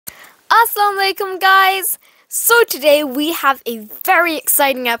Assalamu alaikum guys! So today we have a very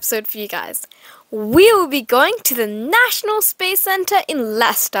exciting episode for you guys. We will be going to the National Space Centre in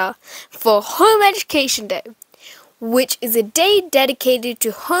Leicester for Home Education Day, which is a day dedicated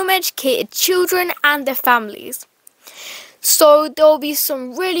to home-educated children and their families. So there will be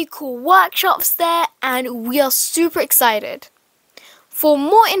some really cool workshops there and we are super excited. For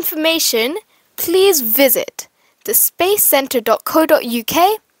more information, please visit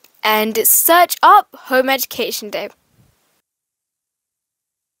thespacecentre.co.uk and search up Home Education Day.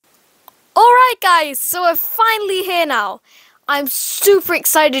 Alright guys, so we're finally here now. I'm super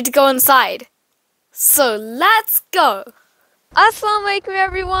excited to go inside. So let's go! Assalamu alaikum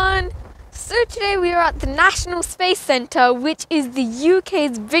everyone! So today we are at the National Space Centre, which is the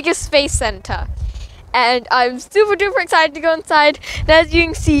UK's biggest space centre. And I'm super duper excited to go inside. And as you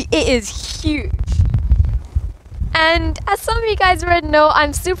can see, it is huge. And as some of you guys already know,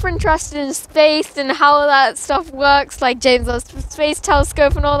 I'm super interested in space and how that stuff works, like James Webb Space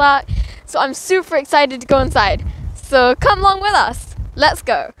Telescope and all that. So I'm super excited to go inside. So come along with us. Let's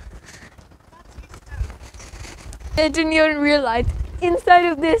go. I didn't even realize inside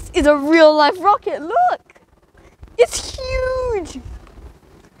of this is a real life rocket. Look! It's huge!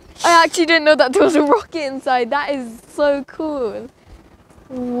 I actually didn't know that there was a rocket inside. That is so cool.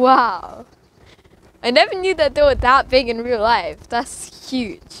 Wow. I never knew that they were that big in real life. That's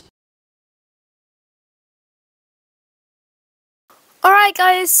huge. Alright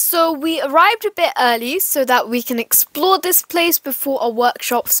guys, so we arrived a bit early so that we can explore this place before our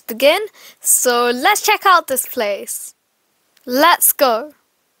workshops begin. So let's check out this place. Let's go.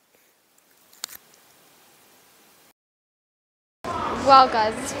 Wow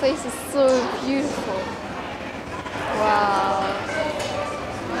guys, this place is so beautiful. Wow.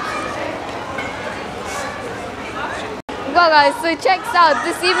 Well guys, so check this out.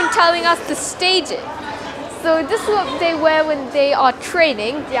 This is even telling us the stages. So this is what they wear when they are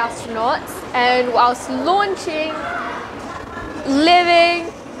training, the astronauts, and whilst launching, living,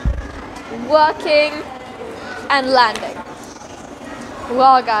 working, and landing.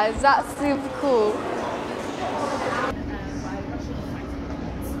 Wow guys, that's super cool.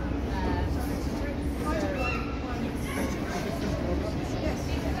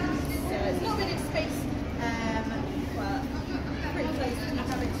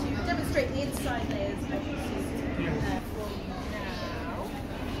 The inside layers of the suit for you now.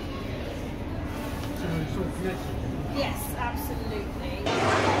 Yes, absolutely.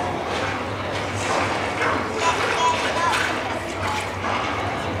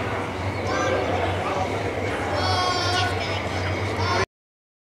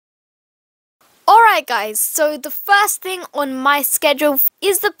 Alright guys, so the first thing on my schedule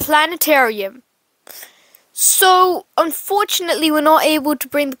is the planetarium. So, unfortunately we're not able to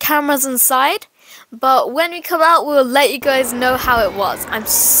bring the cameras inside, but when we come out we'll let you guys know how it was. I'm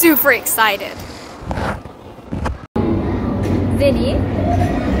super excited. Vinny,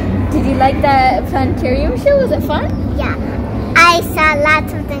 did you like the planetarium show? Was it fun? Yeah, I saw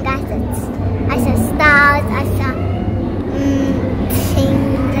lots of things. I saw stars, I saw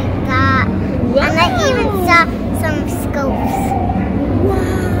things like that. Wow. And I even saw some scopes.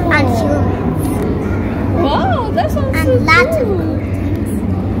 Wow. And humans. Wow, that sounds and so lots cool. of cool things.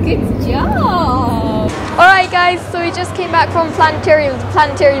 Good job! Alright guys, so we just came back from planetarium. The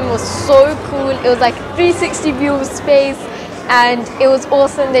planetarium was so cool. It was like a 360 view of space and it was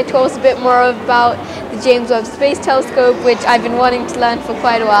awesome. They told us a bit more about the James Webb Space Telescope, which I've been wanting to learn for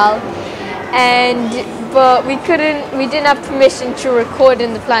quite a while. But we didn't have permission to record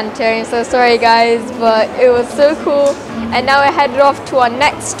in the planetarium, so sorry guys, but it was so cool. And now we're headed off to our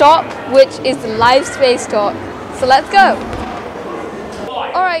next stop, which is the live space talk. So let's go!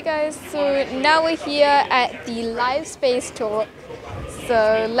 Alright guys, so now we're here at the live space talk.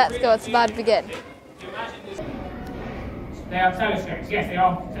 So let's go, it's about to begin. They are telescopes, yes, they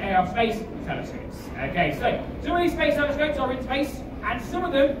are space telescopes. Okay, so some of these space telescopes are in space, and some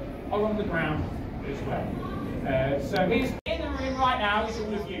of them are on the ground as well. So here's in the room right now is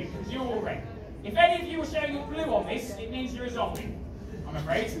all of you, because you're all red. If any of you are showing up blue on this, it means you're a zombie, I'm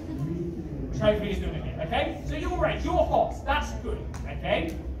afraid. Which hopefully is doing it, okay? So you're red, you're hot, that's good,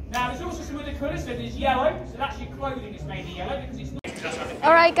 okay? Now there's also some other colours, so there's yellow, so that's your clothing is made of yellow because it's not.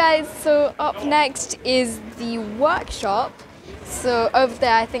 Alright guys, so up next is the workshop. So over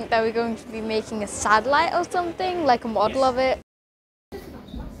there I think that we're going to be making a satellite or something, like a model of it.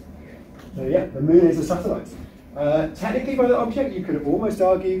 So yeah, the moon is a satellite. Technically by the object you could almost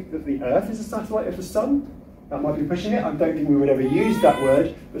argue that the Earth is a satellite of the sun. That might be pushing it. I don't think we would ever use that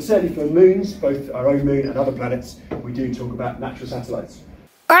word, but certainly for moons, both our own moon and other planets, we do talk about natural satellites.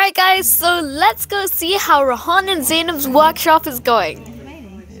 Alright guys, so let's go see how Rahan and Zainab's workshop is going.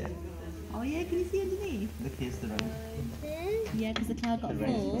 Oh yeah, can you see underneath? Look, here's the rain. Yeah, because the cloud got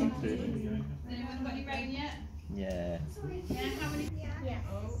full. Anyone got any rain yet? Yeah. Yeah, how many? Yeah.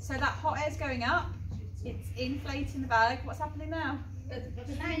 So that hot air's going up. It's inflating the bag. What's happening now?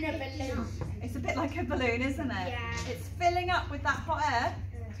 It's a bit like a balloon, isn't it? Yeah. It's filling up with that hot air.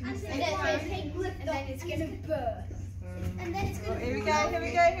 And then it's gonna burst. And then it's Oh, gonna here we go, here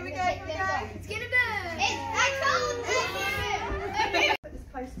we go, here we go, here we go. It's gonna burst. I told you. Put this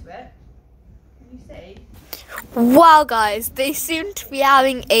close to it. Can you see? Wow guys, they seem to be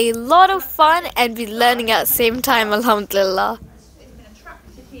having a lot of fun and be learning at the same time, alhamdulillah. It's been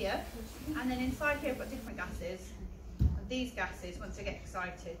attracted here. And then inside here I've got different gases. And these gases, once they get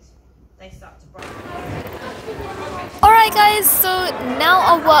excited, they start to brighten. Alright guys, so now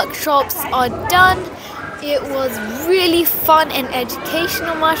our workshops are done. It was really fun and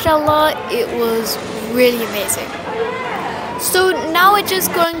educational, mashallah. It was really amazing. So now we're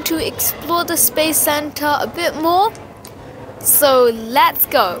just going to explore the Space Center a bit more. So let's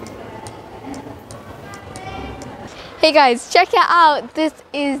go. Hey guys, check it out. This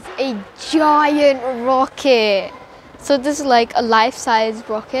is a giant rocket. So this is like a life-size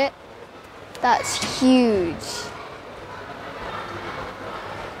rocket. That's huge.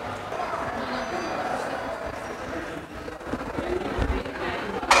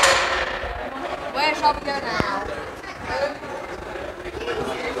 Where shall we go now?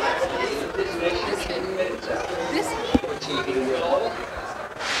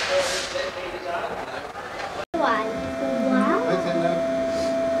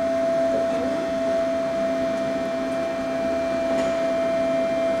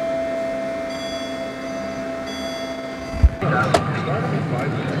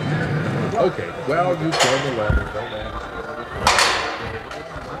 Okay, well, you've done the letter.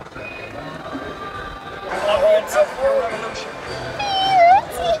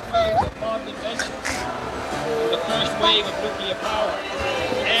 The first wave of nuclear power.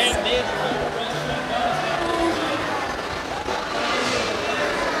 And this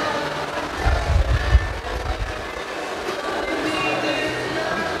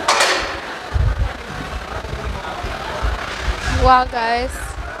Wow guys.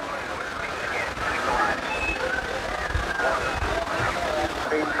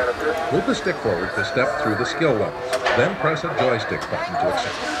 Move the stick forward to step through the skill levels. Then press a joystick button to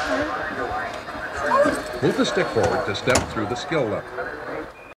accept. Move the stick forward to step through the skill level.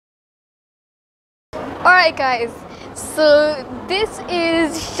 Alright guys, so this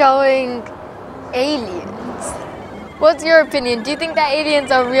is showing aliens. What's your opinion? Do you think that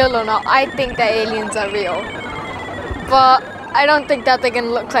aliens are real or not? I think that aliens are real. But I don't think that they're gonna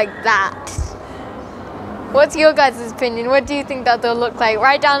look like that. What's your guys' opinion? What do you think that they'll look like?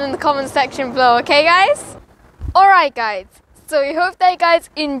 Write down in the comment section below, okay guys? Alright guys, so we hope that you guys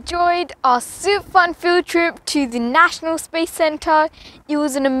enjoyed our super fun field trip to the National Space Center. It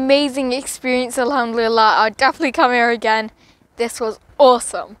was an amazing experience, alhamdulillah. I'll definitely come here again. This was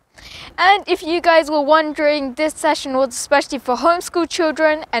awesome. And if you guys were wondering, this session was especially for homeschool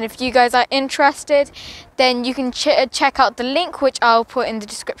children, and if you guys are interested, then you can check out the link, which I'll put in the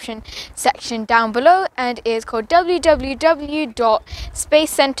description section down below, and it is called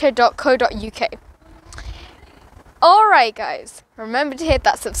www.spacecenter.co.uk. Alright guys, remember to hit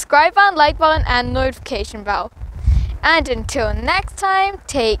that subscribe button, like button and notification bell. And until next time,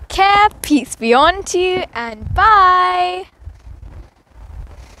 take care, peace be on to you, and bye!